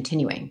of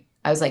continuing.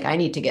 I was like, I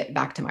need to get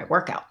back to my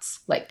workouts.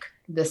 Like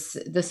this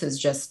is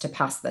just to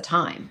pass the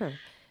time.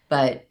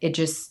 But it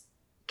just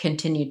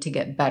continued to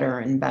get better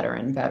and better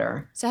and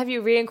better. So have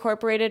you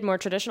reincorporated more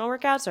traditional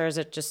workouts, or is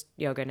it just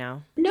yoga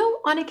now? No,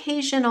 on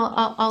occasion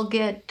I'll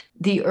get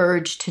the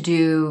urge to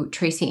do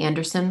Tracy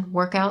Anderson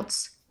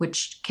workouts,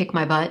 which kick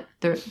my butt.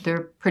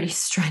 They're pretty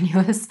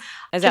strenuous.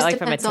 Is that like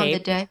from a tape? On the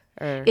day.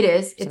 It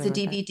is. It's a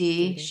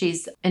DVD.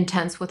 She's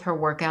intense with her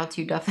workouts.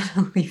 You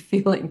definitely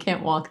feel it and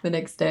can't walk the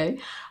next day.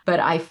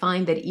 But I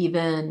find that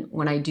even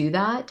when I do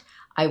that,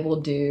 I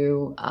will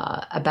do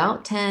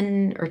about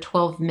 10 or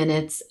 12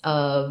 minutes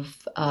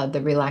of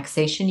the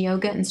relaxation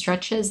yoga and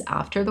stretches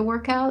after the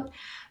workout,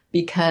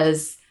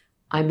 because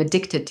I'm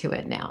addicted to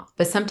it now.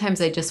 But sometimes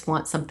I just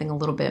want something a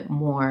little bit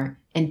more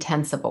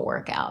intense of a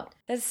workout.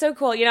 That's so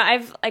cool.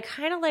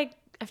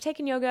 I've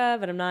taken yoga,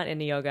 but I'm not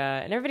into yoga.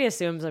 And everybody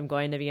assumes I'm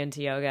going to be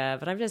into yoga,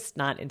 but I'm just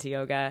not into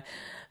yoga.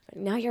 But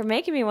now you're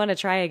making me want to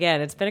try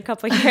again. It's been a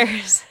couple of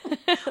years.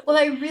 Well,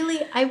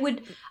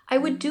 I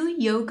would do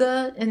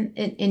yoga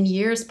in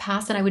years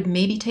past, and I would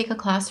maybe take a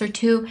class or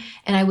two,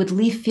 and I would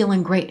leave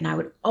feeling great. And I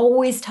would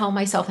always tell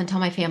myself and tell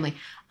my family,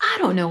 I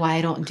don't know why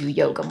I don't do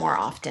yoga more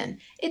often.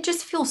 It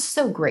just feels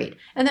so great.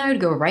 And then I would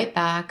go right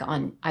back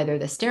on either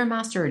the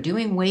Stairmaster or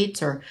doing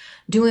weights or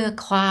doing a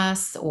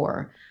class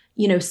or,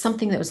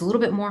 something that was a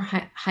little bit more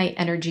high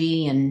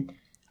energy, and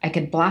I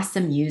could blast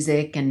some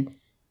music, and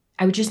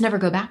I would just never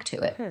go back to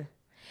it.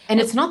 And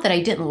it's not that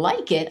I didn't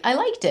like it. I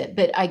liked it,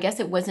 but I guess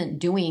it wasn't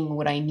doing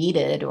what I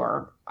needed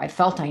or I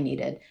felt I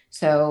needed.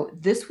 So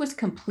this was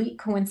complete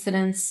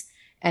coincidence.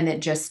 And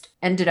it just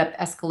ended up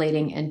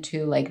escalating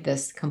into like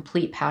this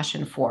complete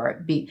passion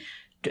for it.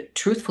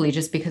 Truthfully,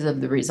 just because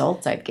of the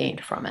results I've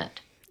gained from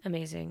it.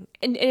 Amazing.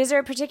 And is there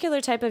a particular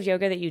type of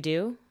yoga that you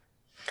do?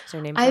 Is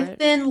there a name for it? I've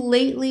been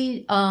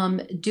lately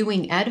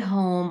doing at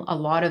home a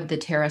lot of the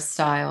Terra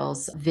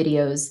Styles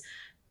videos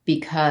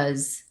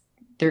because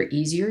they're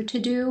easier to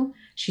do.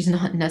 She's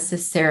not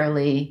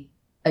necessarily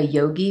a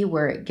yogi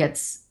where it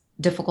gets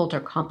difficult or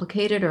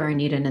complicated, or I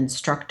need an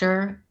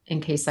instructor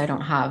in case I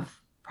don't have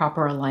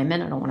proper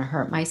alignment. I don't want to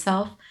hurt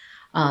myself.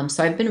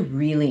 So I've been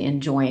really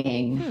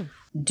enjoying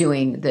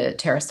doing the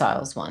Terra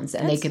Styles ones,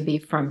 and they could be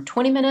from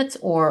 20 minutes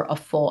or a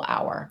full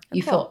hour.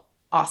 You feel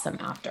awesome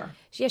after.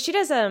 Yeah, she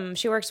does.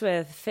 She works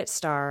with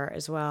FitStar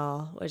as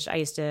well, which I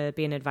used to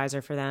be an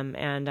advisor for them,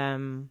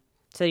 and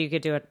so you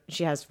could do it.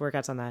 She has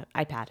workouts on the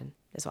iPad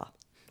as well.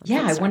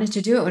 Yeah, I wanted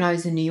to do it when I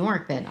was in New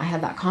York, but I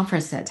had that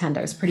conference to attend.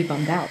 I was pretty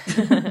bummed out.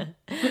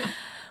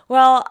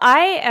 Well,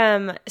 I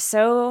am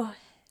so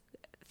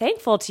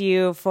thankful to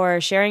you for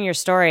sharing your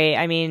story.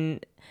 I mean,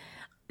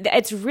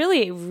 it's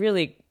really,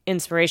 really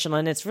inspirational,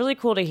 and it's really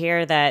cool to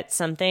hear that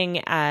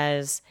something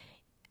as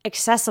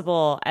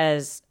accessible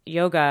as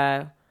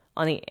yoga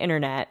on the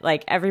internet.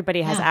 Like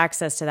everybody has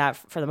access to that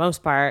for the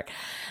most part,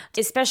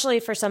 especially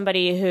for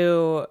somebody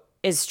who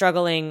is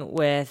struggling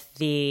with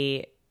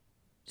the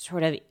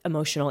sort of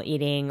emotional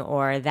eating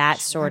or that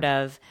sort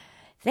of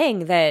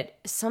thing, that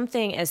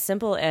something as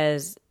simple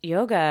as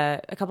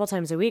yoga a couple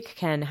times a week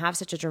can have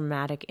such a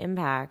dramatic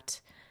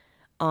impact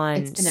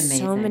on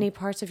so many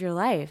parts of your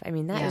life. I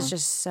mean, that is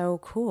just so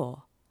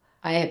cool.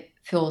 I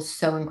feel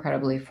so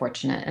incredibly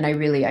fortunate. And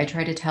I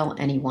try to tell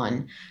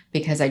anyone,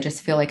 because I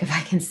just feel like if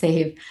I can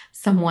save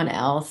someone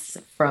else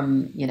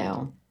from,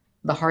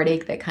 the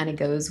heartache that kind of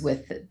goes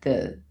with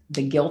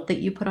the guilt that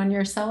you put on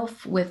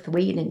yourself with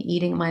weight and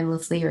eating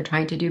mindlessly or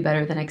trying to do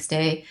better the next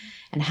day,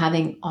 and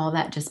having all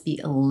that just be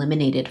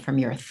eliminated from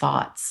your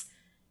thoughts.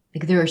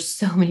 Like there are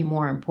so many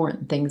more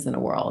important things in the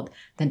world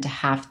than to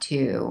have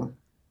to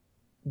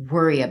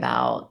worry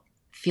about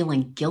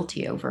feeling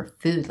guilty over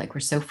food. Like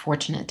we're so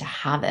fortunate to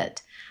have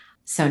it.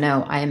 So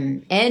no,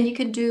 and you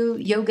can do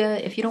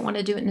yoga. If you don't want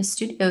to do it in a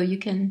studio, you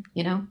can,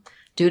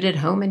 do it at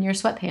home in your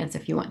sweatpants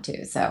if you want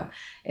to. So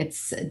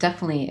it's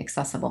definitely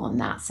accessible in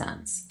that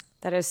sense.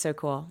 That is so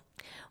cool.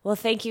 Well,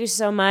 thank you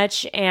so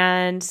much.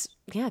 And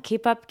yeah,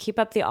 keep up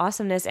the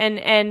awesomeness.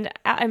 And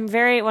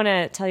want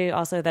to tell you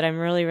also that I'm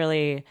really,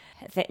 really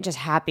just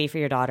happy for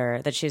your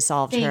daughter that she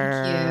solved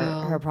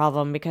her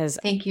problem, because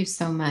thank you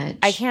so much.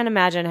 I can't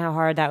imagine how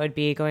hard that would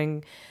be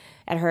going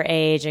at her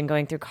age and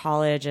going through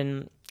college.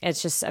 And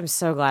it's just, I'm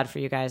so glad for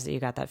you guys that you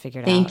got that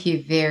figured out. Thank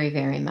you very,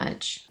 very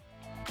much.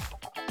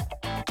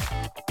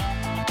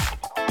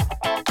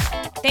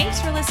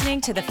 Thanks for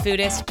listening to the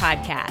Foodist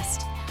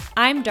Podcast.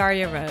 I'm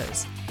Daria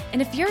Rose.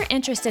 And if you're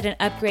interested in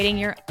upgrading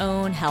your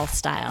own health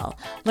style,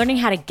 learning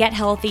how to get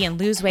healthy and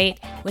lose weight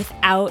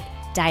without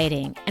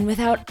dieting and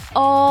without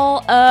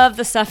all of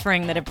the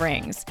suffering that it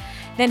brings,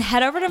 then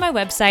head over to my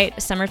website,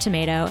 Summer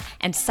Tomato,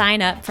 and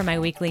sign up for my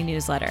weekly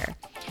newsletter.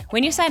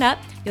 When you sign up,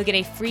 you'll get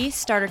a free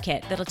starter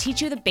kit that'll teach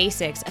you the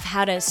basics of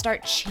how to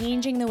start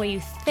changing the way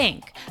you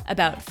think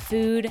about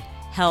food,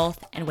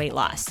 health, and weight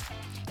loss.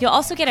 You'll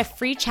also get a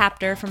free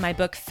chapter from my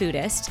book,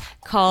 Foodist,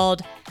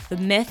 called The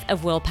Myth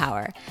of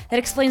Willpower, that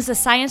explains the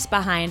science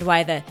behind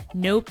why the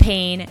no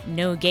pain,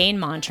 no gain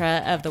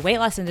mantra of the weight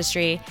loss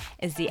industry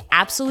is the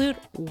absolute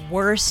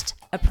worst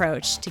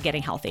approach to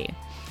getting healthy.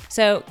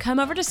 So come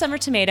over to Summer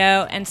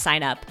Tomato and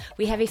sign up.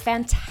 We have a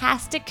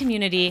fantastic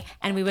community,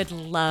 and we would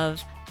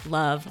love,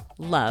 love,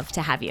 love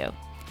to have you.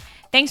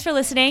 Thanks for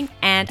listening,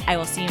 and I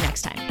will see you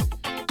next time.